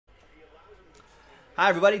Hi,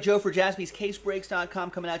 everybody. Joe for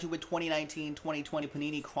JaspysCaseBreaks.com coming at you with 2019-2020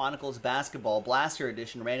 Panini Chronicles Basketball Blaster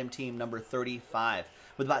Edition, random team number 35,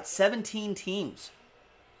 with about 17 teams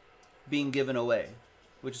being given away,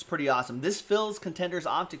 which is pretty awesome. This fills Contenders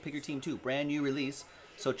Optic Pick Your Team 2, brand new release,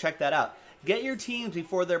 so check that out. Get your teams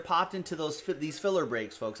before they're popped into these filler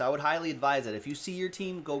breaks, folks. I would highly advise it. If you see your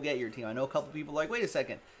team, go get your team. I know a couple people are like, wait a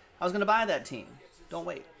second, I was going to buy that team. Don't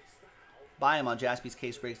wait. Buy them on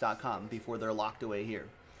JaspysCaseBreaks.com before they're locked away here.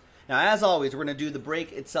 Now, as always, we're going to do the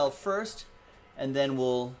break itself first, and then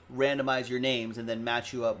we'll randomize your names and then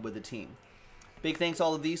match you up with the team. Big thanks to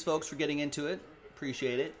all of these folks for getting into it.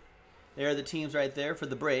 Appreciate it. There are the teams right there for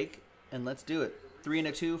the break, and let's do it. 3 and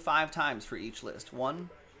a 2, 5 times for each list. 1,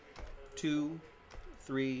 2,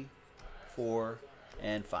 3, 4,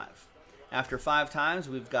 and 5. After 5 times,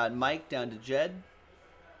 we've got Mike down to Jed.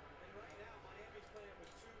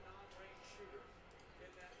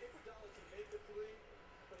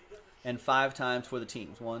 And 5 times for the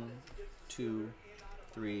teams. 1, 2,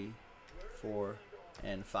 3, 4,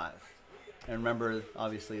 and 5. And remember,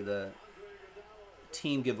 obviously, the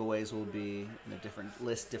team giveaways will be in a different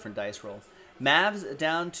list, different dice roll. Mavs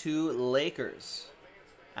down to Lakers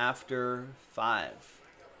after 5.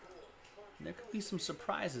 And there could be some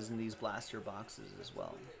surprises in these blaster boxes as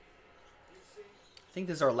well. I think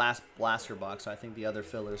this is our last blaster box, so I think the other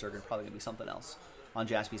fillers are probably going to be something else on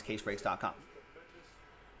JaspysCaseBreaks.com.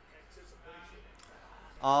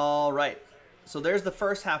 All right, so there's the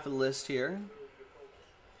first half of the list here.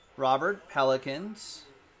 Robert, Pelicans.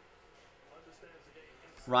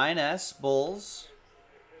 Ryan S., Bulls.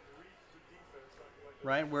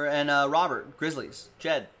 Right, Robert, Grizzlies.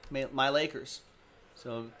 Jed, my Lakers.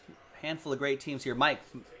 So, handful of great teams here. Mike,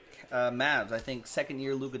 Mavs. I think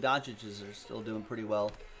second-year Luka Doncic's are still doing pretty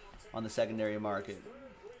well on the secondary market.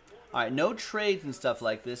 All right, no trades and stuff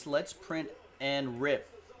like this. Let's print and rip.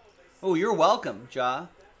 Oh, you're welcome, Ja.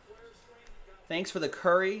 Thanks for the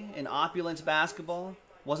Curry and Opulence basketball.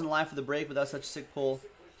 Wasn't live for the break, but that's such a sick pull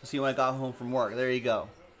to see when I got home from work. There you go.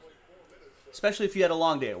 Especially if you had a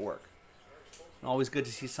long day at work. Always good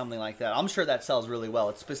to see something like that. I'm sure that sells really well.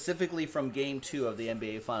 It's specifically from Game 2 of the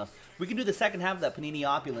NBA Finals. We can do the second half of that Panini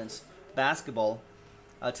Opulence basketball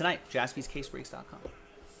tonight. JaspysCaseBreaks.com.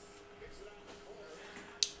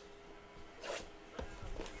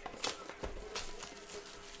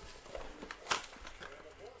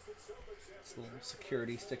 It's a little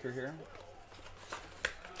security sticker here.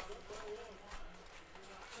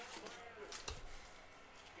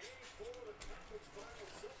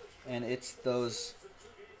 And it's those,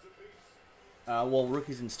 well,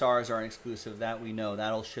 Rookies and Stars aren't exclusive. That we know.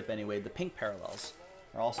 That'll ship anyway. The pink parallels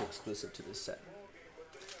are also exclusive to this set.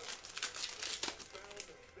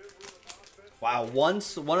 Wow,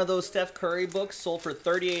 once one of those Steph Curry books sold for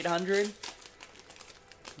 $3,800.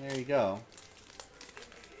 There you go.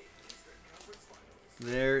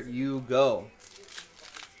 There you go.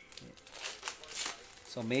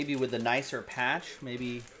 So maybe with the nicer patch,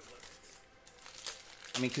 maybe...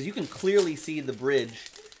 I mean, because you can clearly see the bridge,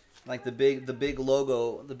 like the big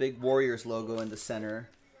logo, the big Warriors logo in the center.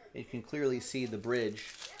 You can clearly see the bridge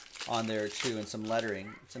on there too, and some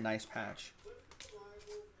lettering. It's a nice patch.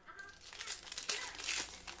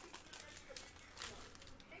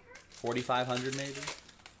 $4,500 maybe.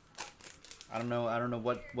 I don't know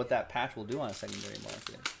what that patch will do on a secondary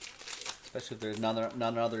market, especially if there's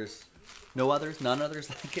none others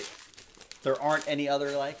like it. There aren't any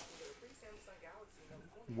other like.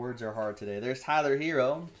 Words are hard today. There's Tyler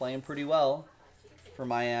Hero playing pretty well for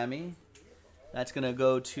Miami. That's going to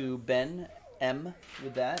go to Ben M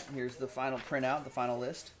with that. Here's the final printout, the final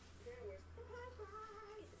list.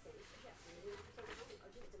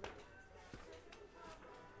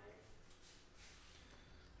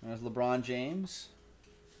 There's LeBron James.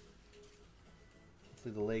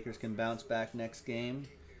 Hopefully the Lakers can bounce back next game.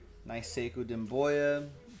 Nice Sekou Doumbouya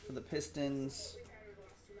for the Pistons.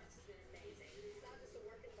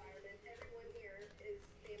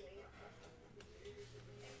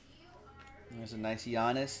 There's a nice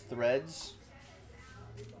Giannis threads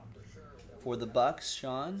for the Bucks,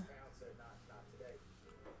 Sean.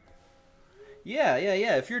 Yeah.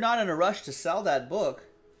 If you're not in a rush to sell that book,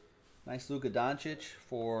 nice Luka Doncic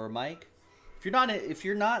for Mike. If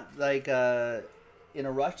you're not like in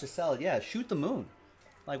a rush to sell it, yeah, shoot the moon.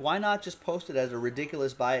 Like, why not just post it as a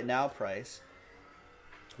ridiculous buy it now price?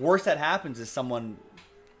 Worst that happens is someone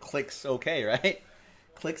clicks OK, right?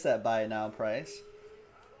 Clicks that buy it now price.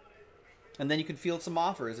 And then you can field some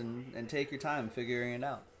offers and take your time figuring it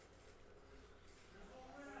out.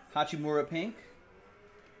 Hachimura pink.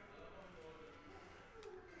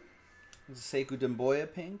 This is Sekou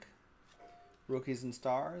Doumbouya pink. Rookies and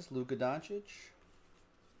Stars, Luka Doncic.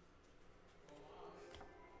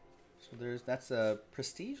 So that's a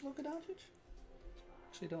Prestige Luka Doncic?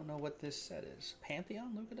 Actually don't know what this set is.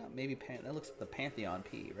 Pantheon Luka Doncic? Maybe that looks like the Pantheon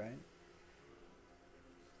P, right?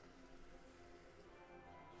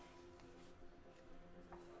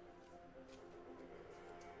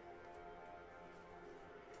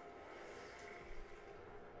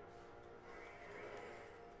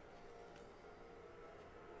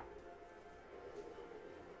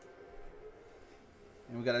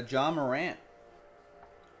 And we got a John Morant.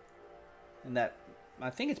 And that, I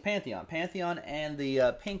think it's Pantheon. Pantheon and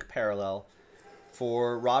the pink parallel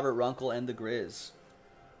for Robert Runkle and the Grizz.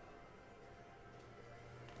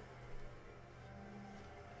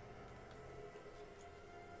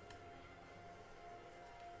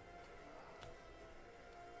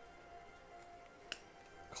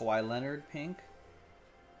 Kawhi Leonard, pink.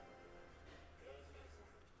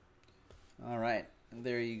 All right,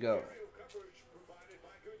 there you go.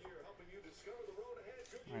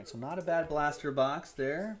 All right, so not a bad blaster box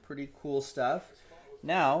there. Pretty cool stuff.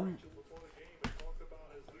 Now,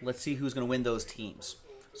 let's see who's going to win those teams.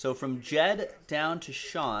 So from Jed down to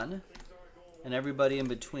Sean and everybody in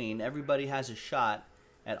between, everybody has a shot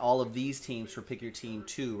at all of these teams for Pick Your Team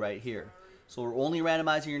 2 right here. So we're only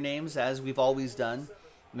randomizing your names as we've always done.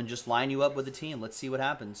 I'm going to just line you up with a team. Let's see what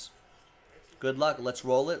happens. Good luck. Let's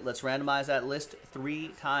roll it. Let's randomize that list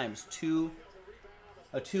 3 times.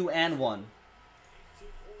 A 2 and 1.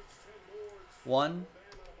 1,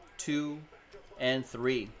 2, and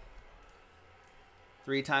 3.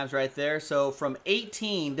 3 times right there. So from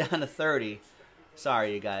 18 down to 30.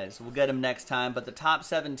 Sorry, you guys. We'll get them next time. But the top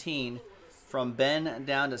 17, from Ben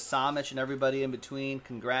down to Samich and everybody in between.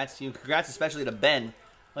 Congrats to you. Congrats especially to Ben.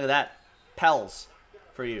 Look at that. Pels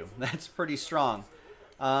for you. That's pretty strong.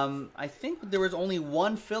 I think there was only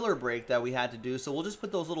one filler break that we had to do. So we'll just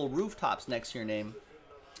put those little rooftops next to your name,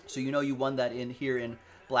 so you know you won that in here in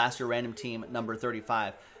Blaster Random Team number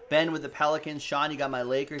 35. Ben with the Pelicans. Sean, you got my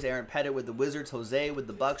Lakers. Aaron Pettit with the Wizards. Jose with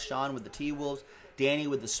the Bucks. Sean with the T-Wolves. Danny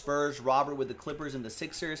with the Spurs. Robert with the Clippers and the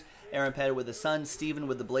Sixers. Aaron Pettit with the Suns. Steven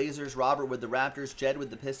with the Blazers. Robert with the Raptors. Jed with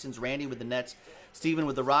the Pistons. Randy with the Nets. Steven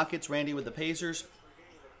with the Rockets. Randy with the Pacers.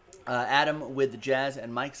 Adam with the Jazz.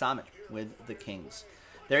 And Mike Samich with the Kings.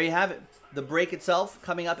 There you have it. The break itself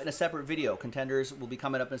coming up in a separate video. Contenders will be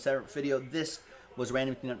coming up in a separate video. This was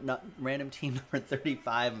random team number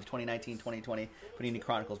 35 of 2019-2020 Panini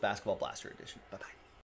Chronicles Basketball Blaster Edition. Bye-bye.